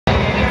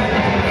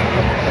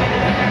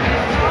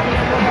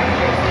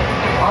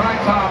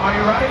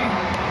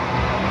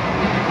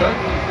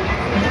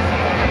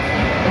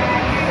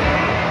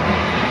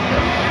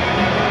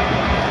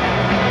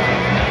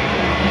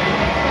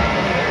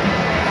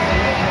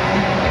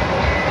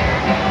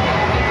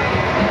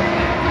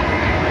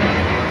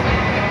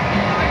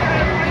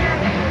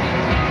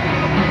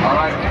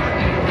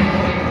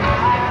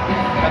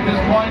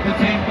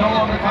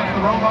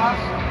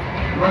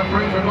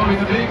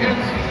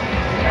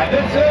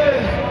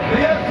is the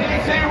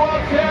FTC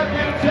World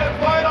Championship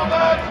final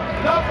match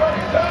number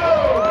 2.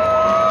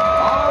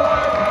 All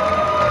right.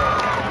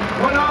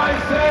 When I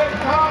say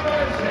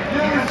Thomas,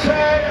 you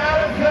say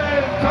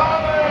Edison.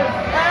 Thomas.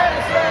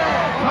 Edison.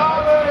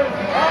 Thomas.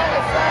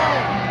 Edison.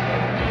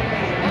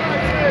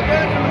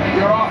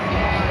 You're off.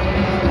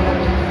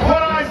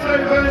 When I say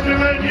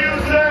Benjamin, you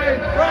say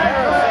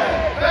Franklin.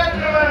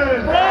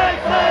 Benjamin.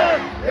 Franklin.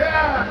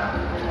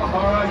 Yeah.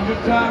 All right,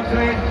 good time,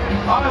 team.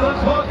 All right,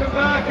 let's welcome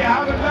back. You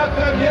haven't met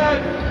them yet.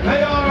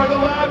 They are the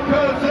lab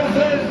coach. This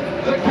is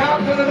the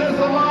captain of this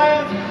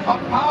alliance. A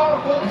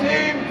powerful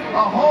team.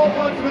 A whole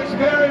bunch of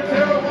experience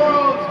here at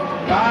Worlds.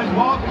 Guys,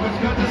 welcome. It's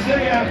good to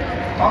see you.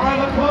 All right,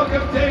 let's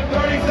welcome Team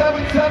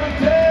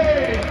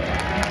 3717.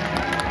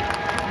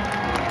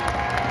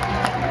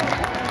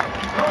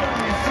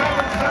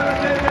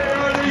 3717, they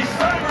are the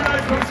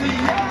CyberKnights from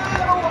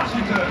Seattle,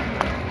 Washington.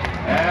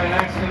 And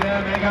next to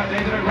them,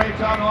 they did a great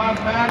job in the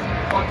last match.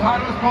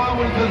 Autonomous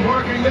Problems is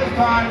working this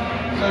time,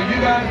 so you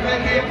guys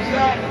may be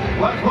upset.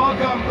 Let's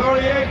welcome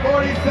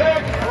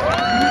 3846,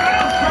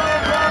 Maelstrom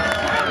from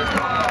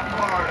Tampa,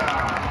 Florida.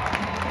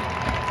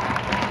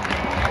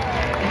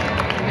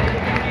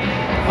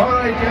 All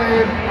right,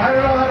 Dave, I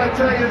don't know how to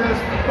tell you this,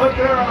 but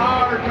there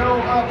are no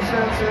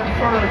upsets in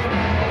first.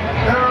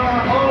 There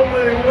are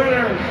only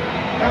winners.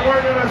 And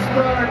we're going to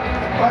start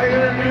by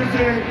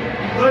introducing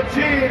the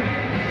team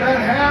that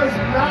has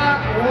not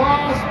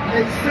lost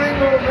a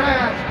single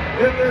match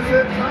in this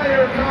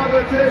entire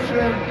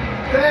competition.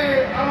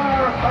 They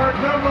are our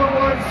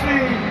 #1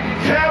 seed,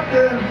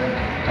 captain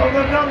of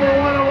the #1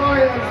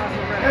 alliance,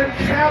 and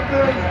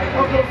captain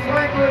of the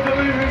Franklin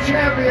Division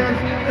champions.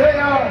 They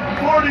are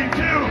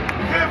 4251.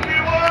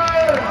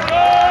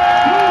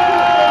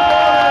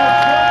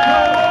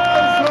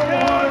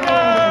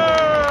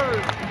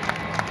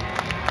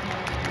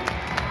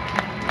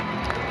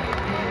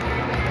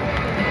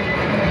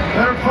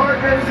 Their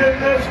partners in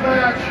this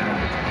match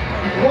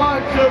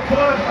want to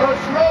put a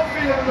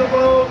trophy in the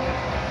boat.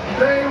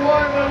 They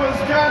won the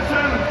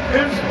Wisconsin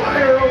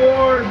Inspire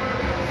Award,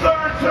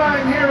 3rd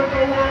time here at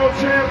the World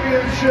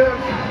Championship.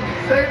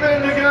 They've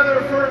been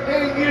together for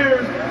 8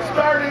 years,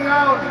 starting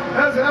out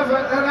as an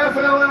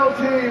FLL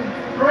team,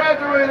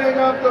 graduating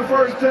up the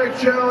First Tech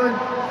Challenge.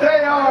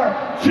 They are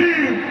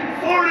Team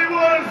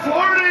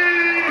 4140!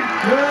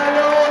 They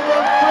are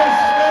the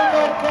fish in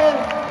the boat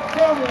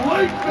from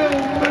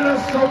Lakeville,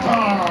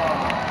 Minnesota.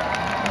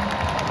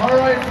 All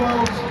right,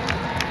 folks.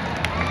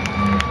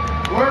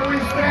 Where we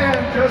stand,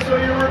 just so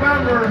you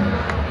remember,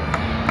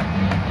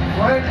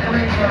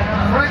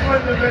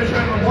 Franklin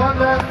Division won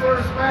that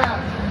first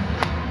match.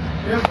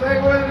 If they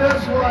win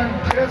this one,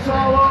 it's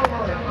all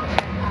over.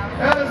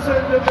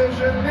 Edison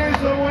Division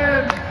needs a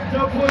win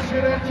to push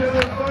it into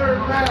the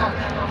 3rd match.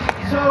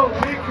 So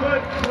we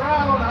could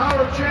crown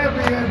our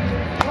champion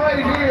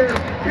right here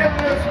in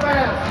this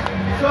match.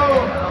 So,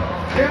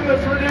 in the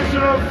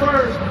tradition of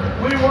first,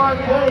 we want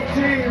both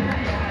teams,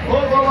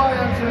 both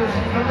alliances,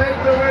 to make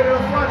their way to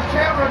the front.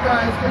 Camera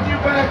guys, can you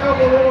back up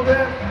a little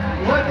bit?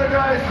 Let the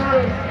guys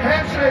through.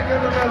 Handshake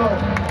in the middle.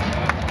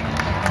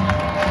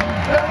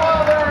 And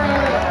while they're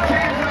at it,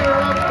 teams that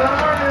are up that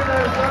aren't in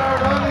this, that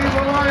aren't on these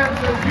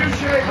alliances, you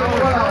shake as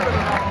well.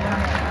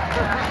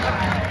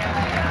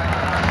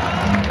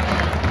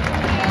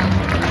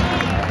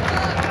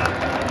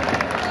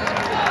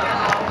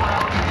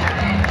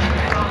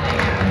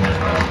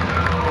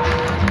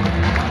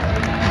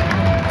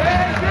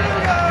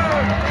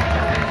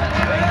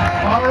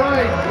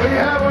 We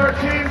have our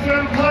teams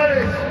in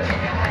place.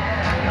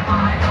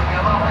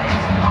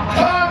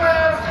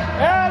 Thomas!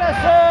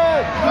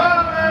 Edison!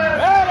 Thomas!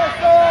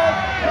 Edison!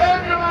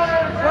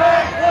 Benjamin!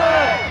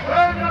 Franklin!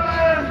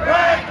 Benjamin!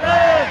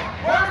 Franklin!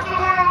 Where's the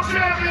world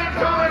champion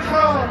coming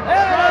from?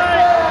 Right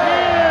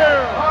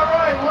here! All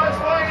right, let's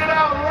find it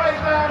out right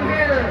down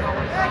here.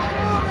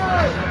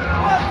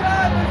 What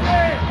time is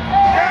it?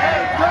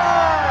 Game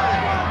time!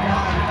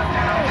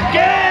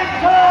 Game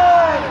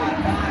time!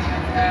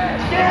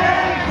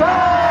 Game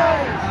time!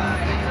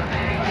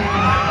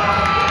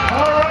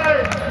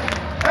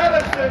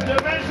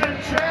 Division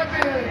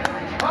champion,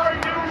 are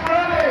you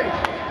ready?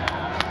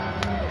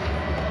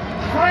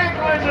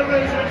 Franklin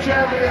Division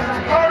champions,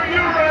 are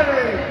you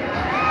ready?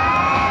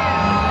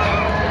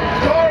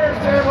 Scorers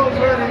table's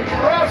ready,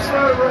 refs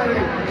are ready.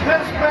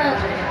 This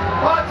match,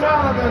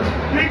 autonomous,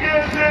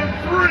 begins in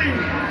 3,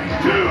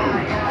 2,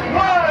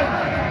 1,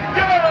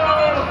 go!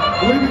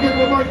 We begin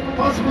what might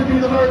possibly be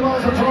the very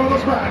last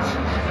autonomous match.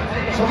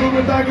 So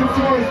moving back and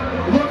forth,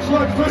 looks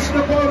like Fish in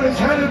the Boat is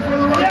headed for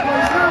the right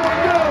place. There we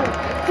go!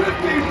 15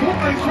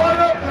 points right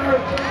up there,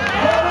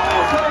 but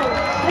also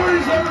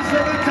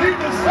 47-17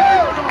 to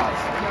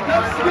CyberKnights.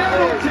 That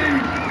Seattle team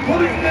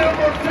putting down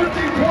for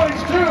 50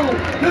 points too.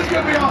 This is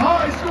going to be a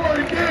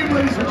high-scoring game,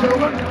 ladies and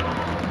gentlemen.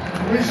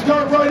 We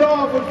start right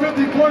off with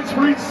 50 points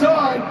for each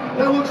side.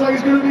 That looks like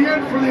it's going to be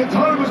it for the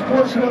autonomous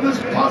portion of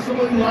this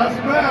possibly last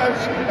match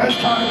as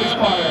time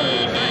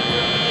expires.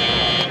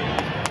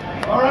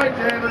 All right,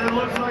 David, it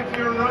looks like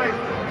you're right.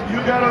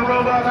 You got a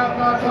robot out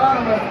in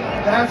autonomous.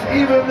 That's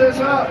even this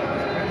up.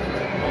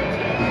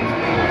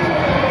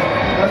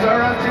 As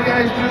our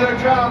FTAs do their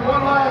job,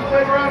 one last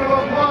big round of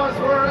applause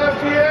for our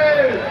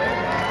FTAs.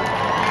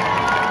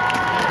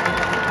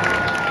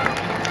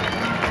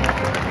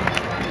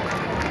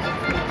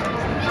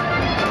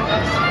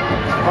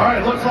 All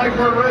right, looks like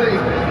we're ready.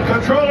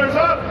 Controllers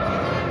up.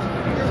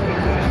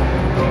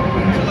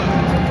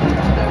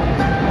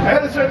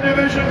 Edison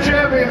Division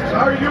Champions,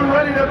 are you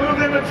ready to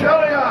move into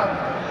teleop?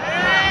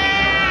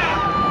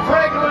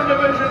 Franklin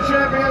Division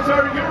Champions,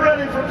 are you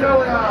ready for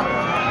teleop?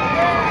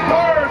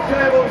 Card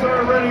tables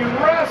are ready,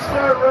 rests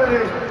are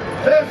ready.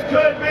 This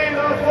could be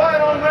the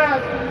final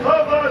match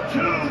of the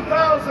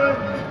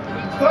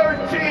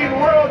 2013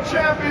 World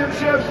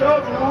Championships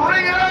of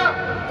Ring It Up.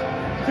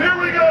 Here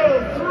we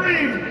go,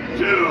 3,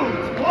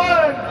 2,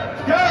 1,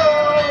 go!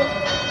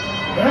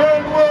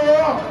 And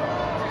we're off.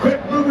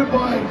 Quick movement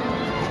by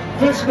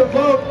Fish the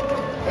Boat.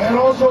 And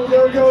also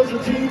there goes the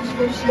teams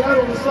from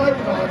Seattle, the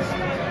CyberKnights,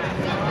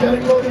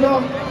 getting loaded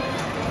up.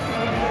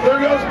 There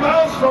goes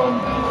Maelstrom,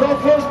 the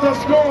first to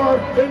score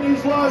in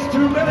these last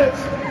 2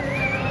 minutes.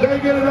 They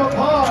get it up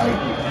high,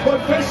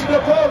 but Fish the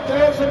Boat, they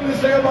have something to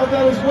say about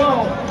that as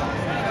well.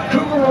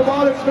 Cougar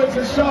Robotics makes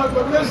a shot,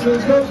 but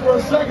misses, goes for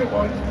a second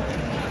one.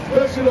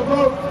 Fish the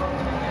Boat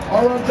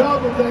are on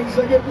top of things.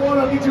 They get one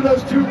on each of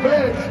those 2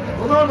 pegs.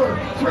 Remember,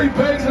 3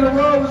 pegs in a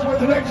row is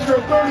worth an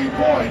extra 30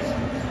 points.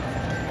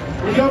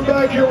 We come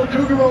back here with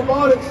Cougar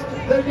Robotics.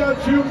 They've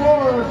got 2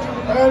 more,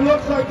 and it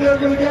looks like they're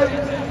going to get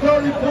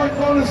 30-point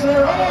bonus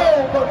there.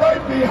 Oh, but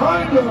right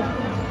behind them,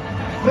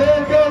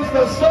 there goes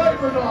the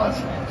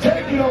CyberKnights,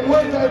 taking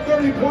away that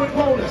 30-point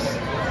bonus.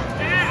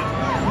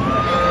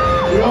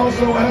 We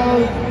also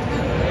have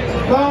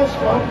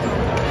Maelstrom,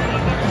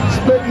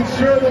 just making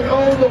sure they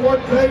own the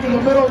 1 peg in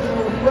the middle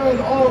there with red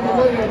all the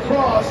way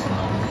across.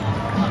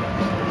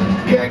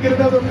 Can't get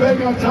another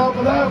peg on top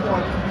of that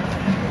one.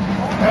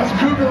 As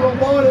Cougar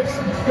Robotics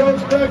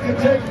goes back to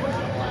take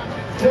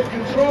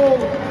control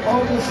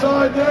on the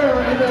side there,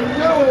 and they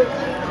knew it.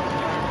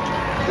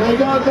 They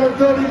got their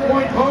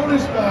 30-point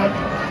bonus back.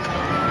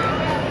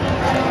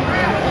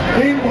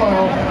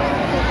 Meanwhile,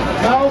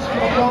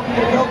 Maelstrom dropping a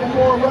couple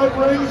more red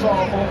rings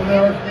off over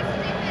there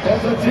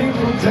as the team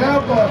from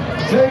Tampa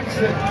takes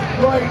it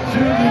right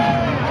to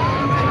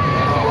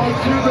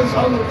this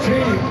other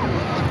team.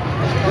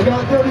 We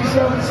got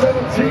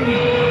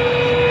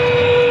 37-17.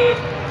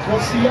 The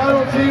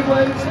Seattle team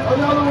lays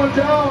another one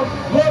down.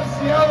 Look,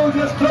 Seattle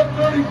just took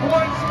 30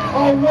 points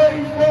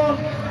away from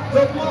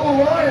the Blue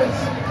Alliance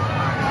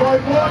by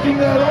blocking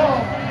that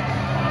off.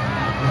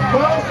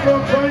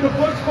 Maelstrom trying to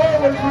push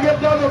forward. We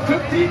get down to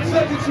 15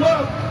 seconds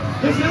left.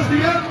 This is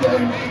the end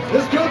game.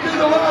 This could be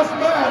the last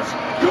match.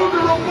 Cougar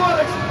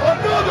Robotics,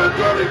 another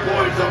 30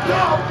 points up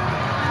top.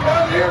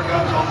 And here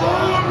comes a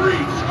long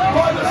reach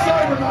by the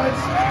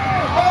CyberKnights.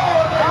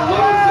 Oh, and they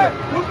lose it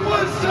with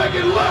 1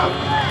 second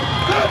left.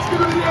 That's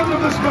going to be the end of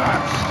this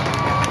match.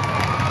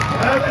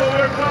 That's what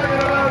we're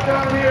talking about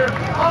down here.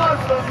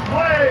 Awesome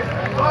play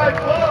by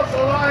both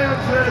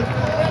alliances.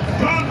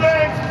 Who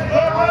thinks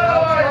the